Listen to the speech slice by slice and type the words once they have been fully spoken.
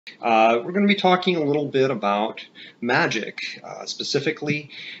We're going to be talking a little bit about magic,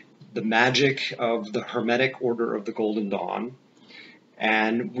 specifically the magic of the Hermetic Order of the Golden Dawn.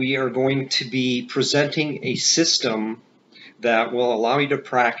 And we are going to be presenting a system that will allow you to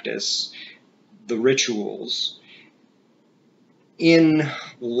practice the rituals in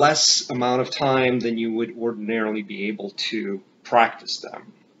less amount of time than you would ordinarily be able to practice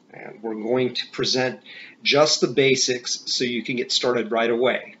them. And we're going to present just the basics so you can get started right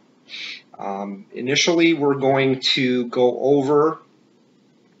away. Initially, we're going to go over,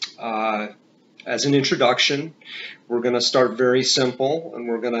 as an introduction, we're going to start very simple, and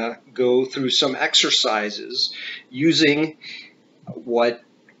we're going to go through some exercises using what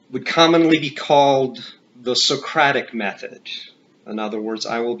would commonly be called the Socratic method. In other words,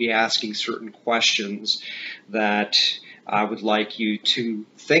 I will be asking certain questions that I would like you to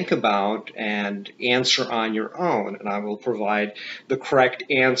think about and answer on your own, and I will provide the correct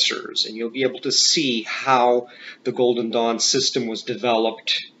answers, and you'll be able to see how the Golden Dawn system was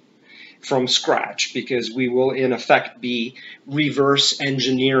developed from scratch, because we will in effect be reverse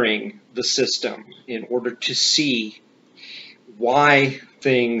engineering the system in order to see why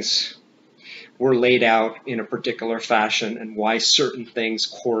things were laid out in a particular fashion and why certain things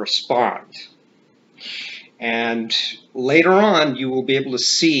correspond. And later on, you will be able to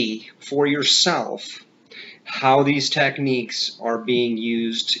see for yourself how these techniques are being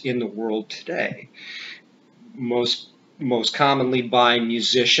used in the world today. Most commonly by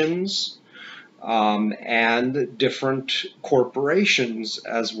musicians and different corporations,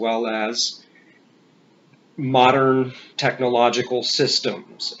 as well as modern technological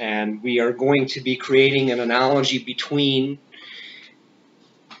systems. And we are going to be creating an analogy between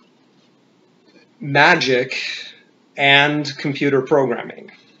magic and computer programming.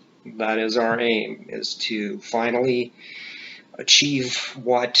 That is our aim, is to finally achieve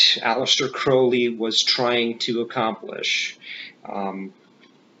what Aleister Crowley was trying to accomplish.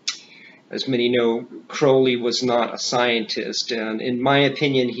 As many know, Crowley was not a scientist, and in my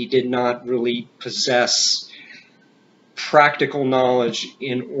opinion, he did not really possess practical knowledge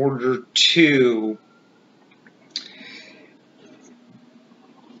in order to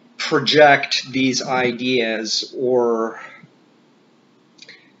project these ideas or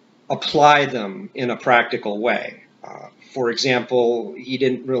apply them in a practical way. For example, he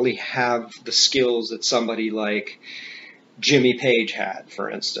didn't really have the skills that somebody like Jimmy Page had, for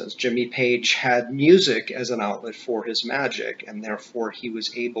instance. Jimmy Page had music as an outlet for his magic, and therefore he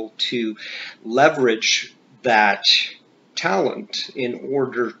was able to leverage that talent in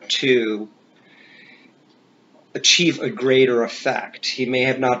order to achieve a greater effect. He may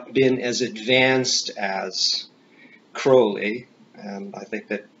have not been as advanced as Crowley, and I think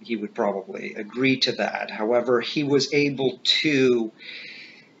that he would probably agree to that. However, he was able to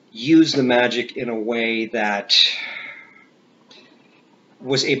use the magic in a way that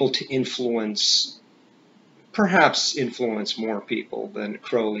was able to perhaps influence more people than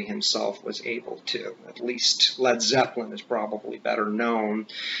Crowley himself was able to. At least Led Zeppelin is probably better known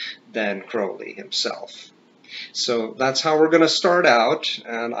than Crowley himself. So that's how we're going to start out,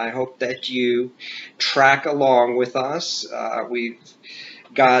 and I hope that you track along with us. We've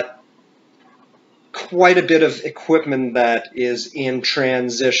got quite a bit of equipment that is in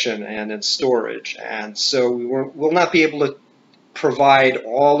transition and in storage, and so we'll not be able to provide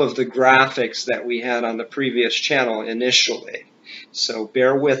all of the graphics that we had on the previous channel initially. So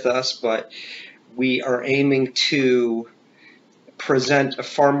bear with us, but we are aiming to present a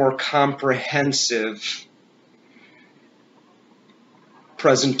far more comprehensive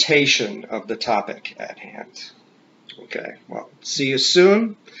presentation of the topic at hand. Okay, well, see you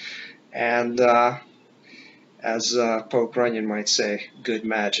soon, and as Pope Runyon might say, good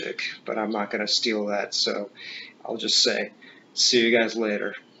magic, but I'm not going to steal that, so I'll just say, see you guys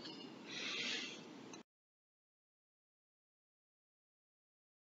later.